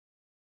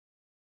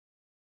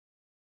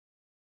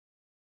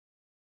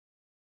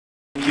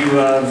you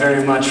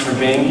very much for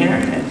being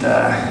here.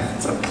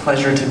 It's a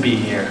pleasure to be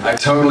here. I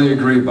totally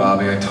agree,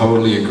 Bobby. I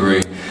totally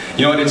agree.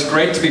 You know what? It's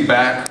great to be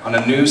back on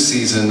a new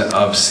season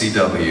of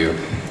CW,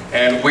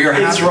 and we are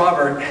happy. It's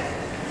Robert.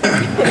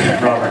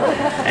 Robert.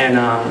 And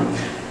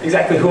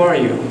exactly who are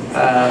you?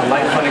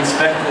 Life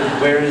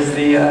unexpected.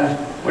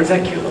 Where's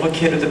that cute little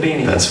kid with the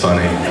beanie? That's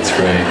funny. That's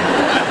great.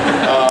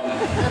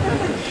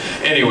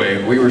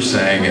 Anyway, we were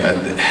saying.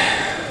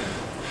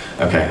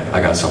 Okay,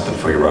 I got something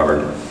for you,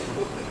 Robert.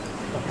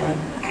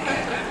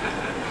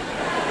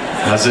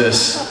 How's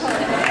this?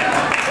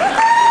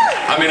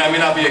 I mean, I may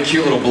not be a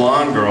cute little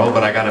blonde girl,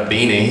 but I got a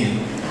beanie.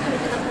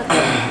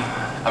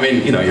 I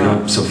mean, you know,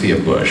 you're Sophia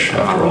Bush,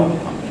 after all.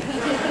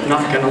 I'm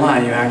not gonna lie,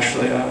 you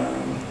actually,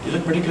 you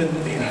look pretty good in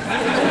the beanie.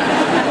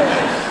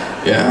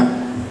 Yeah?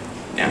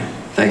 Yeah.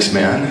 Thanks,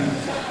 man.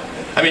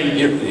 I mean,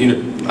 you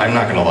know, I'm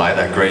not gonna lie,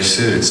 that gray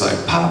suit, it's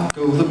like, pop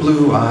go the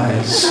blue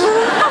eyes.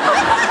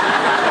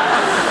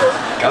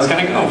 I was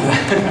gonna go.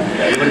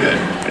 Yeah, you look good.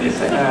 What do you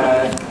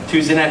think?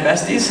 Tuesday night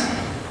besties?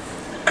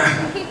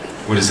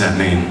 What does that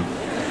mean?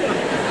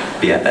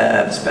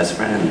 BFFs, best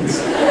friends.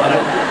 A lot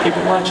of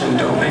people watching,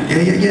 don't they?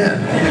 Yeah. You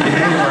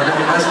hang out with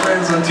your best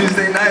friends on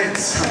Tuesday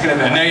nights. And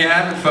there you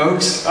have it,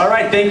 folks. All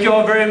right, thank you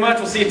all very much.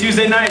 We'll see you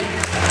Tuesday night.